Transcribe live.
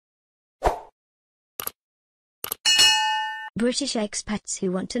British expats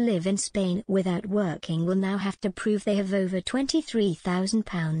who want to live in Spain without working will now have to prove they have over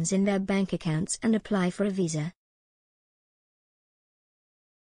 £23,000 in their bank accounts and apply for a visa.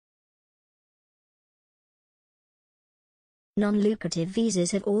 Non-lucrative visas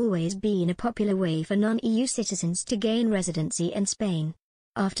have always been a popular way for non-EU citizens to gain residency in Spain.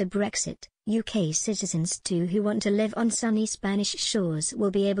 After Brexit, UK citizens too who want to live on sunny Spanish shores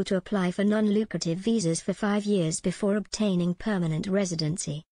will be able to apply for non-lucrative visas for 5 years before obtaining permanent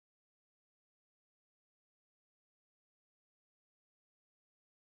residency.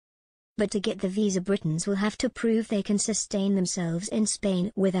 But to get the visa, Britons will have to prove they can sustain themselves in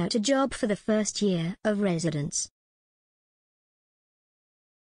Spain without a job for the first year of residence.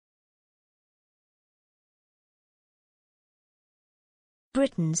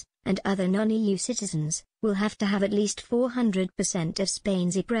 Britons, and other non-EU citizens, will have to have at least 400% of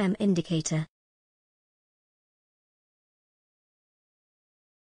Spain's IPREM indicator.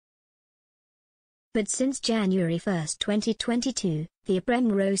 But since January 1, 2022, the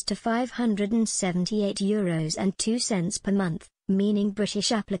IPREM rose to €578.02 per month, meaning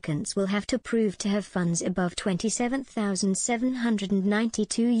British applicants will have to prove to have funds above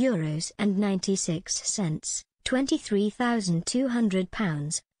 €27,792.96.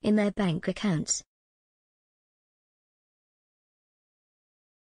 £23,200 in their bank accounts.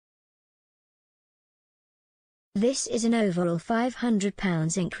 This is an overall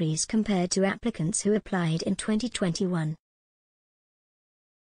 £500 increase compared to applicants who applied in 2021.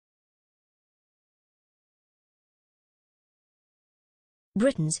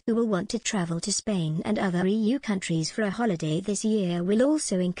 Britons who will want to travel to Spain and other EU countries for a holiday this year will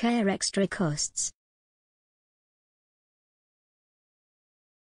also incur extra costs.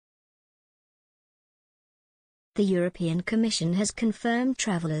 The European Commission has confirmed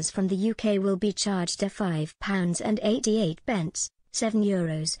travellers from the UK will be charged a £5.88,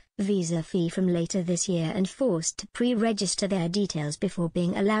 €7, visa fee from later this year and forced to pre-register their details before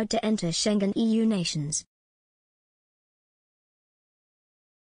being allowed to enter Schengen EU nations.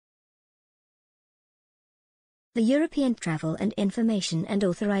 The European Travel and Information and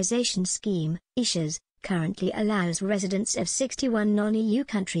Authorization Scheme, EISAS, currently allows residents of 61 non-EU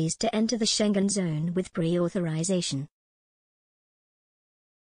countries to enter the Schengen zone with pre-authorization.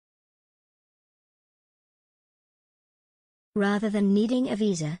 Rather than needing a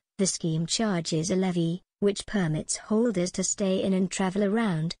visa, the scheme charges a levy, which permits holders to stay in and travel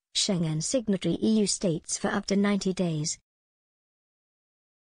around Schengen signatory EU states for up to 90 days.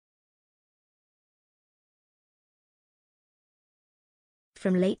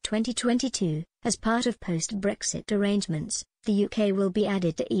 From late 2022, as part of post-Brexit arrangements, the UK will be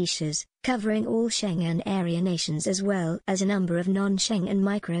added to EISAS, covering all Schengen area nations as well as a number of non-Schengen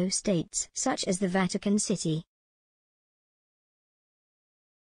micro-states such as the Vatican City.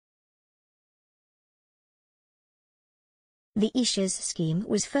 The EISAS scheme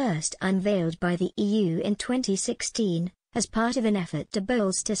was first unveiled by the EU in 2016, as part of an effort to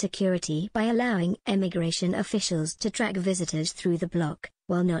bolster security by allowing immigration officials to track visitors through the bloc,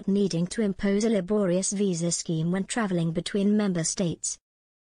 while not needing to impose a laborious visa scheme when traveling between member states.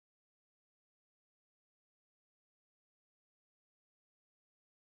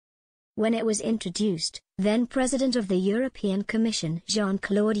 When it was introduced, then President of the European Commission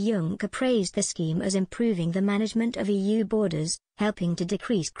Jean-Claude Juncker praised the scheme as improving the management of EU borders, helping to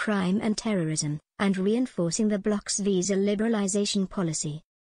decrease crime and terrorism, and reinforcing the bloc's visa liberalization policy.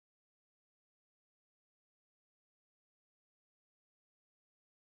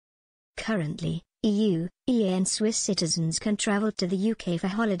 Currently, EU, EA and Swiss citizens can travel to the UK for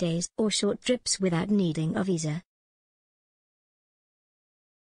holidays or short trips without needing a visa.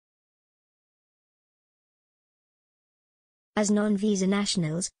 As non-visa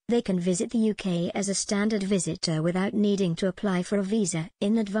nationals, they can visit the UK as a standard visitor without needing to apply for a visa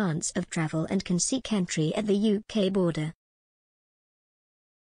in advance of travel and can seek entry at the UK border.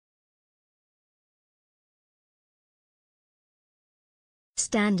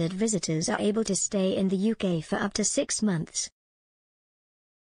 Standard visitors are able to stay in the UK for up to 6 months.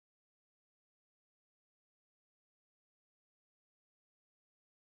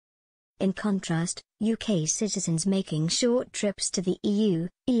 In contrast, UK citizens making short trips to the EU,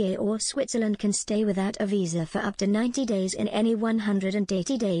 EA or Switzerland can stay without a visa for up to 90 days in any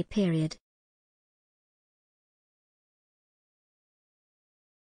 180-day period.